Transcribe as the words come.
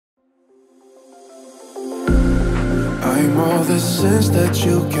I'm all the sins that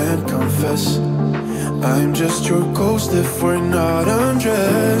you can't confess. I'm just your ghost if we're not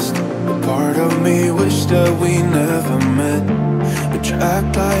undressed. A part of me wish that we never met, but you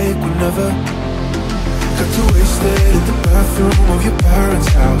act like we never. Got too wasted in the bathroom of your parents'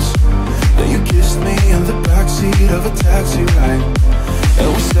 house. Then you kissed me in the backseat of a taxi ride. And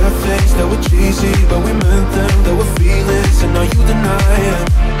we said things that were cheesy, but we meant them, there were feelings, and now you deny it.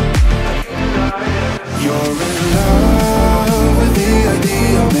 You're in love with the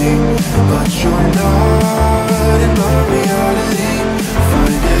idea of me, but you're not in my reality.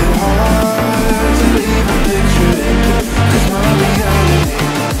 Find it hard to even picture it, 'cause my reality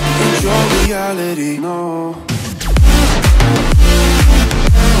ain't your reality, no.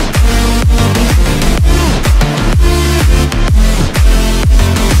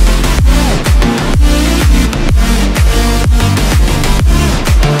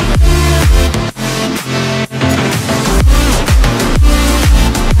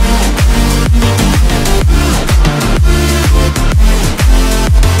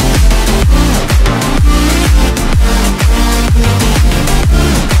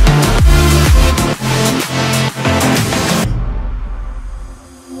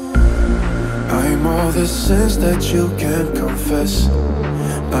 The sins that you can't confess.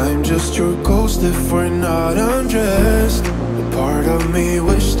 I'm just your ghost if we're not undressed. A part of me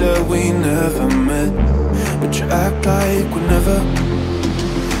wish that we never met, but you act like we never.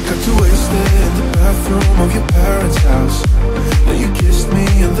 Got too wasted in the bathroom of your parents' house. Then you kissed me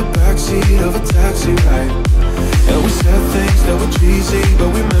in the backseat of a taxi ride. And we said things that were cheesy, but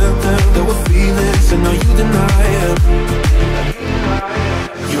we meant them, there were feelings, and now you deny it.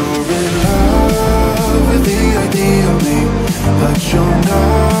 You're in love with the idea of me, but you're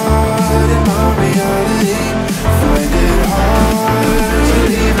not in my reality. Find it hard to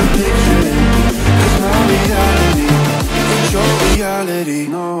even picture it, 'cause my reality ain't your reality,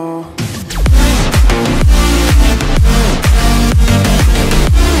 no.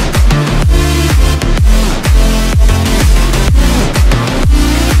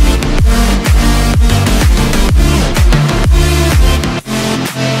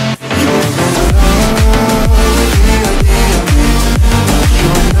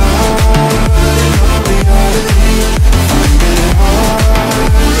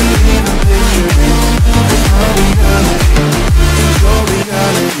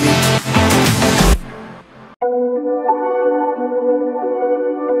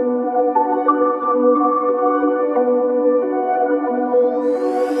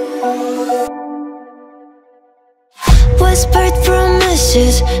 Whispered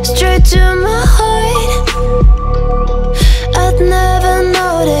promises straight to my heart. I'd never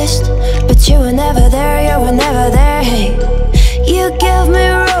noticed, but you were never there, you were never there. Hey, you gave me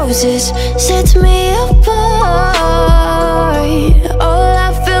roses, set me apart. All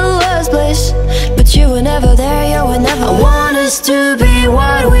I felt was bliss, but you were never there, you were never. I want us to be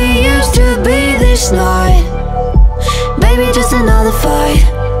what we used to be this night. Baby, just another fight,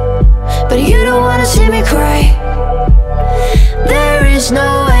 but you don't wanna see me cry. There is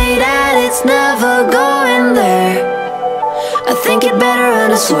no way that it's never going there. I think it better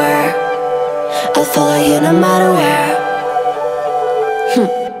and I swear I'll follow you no matter where.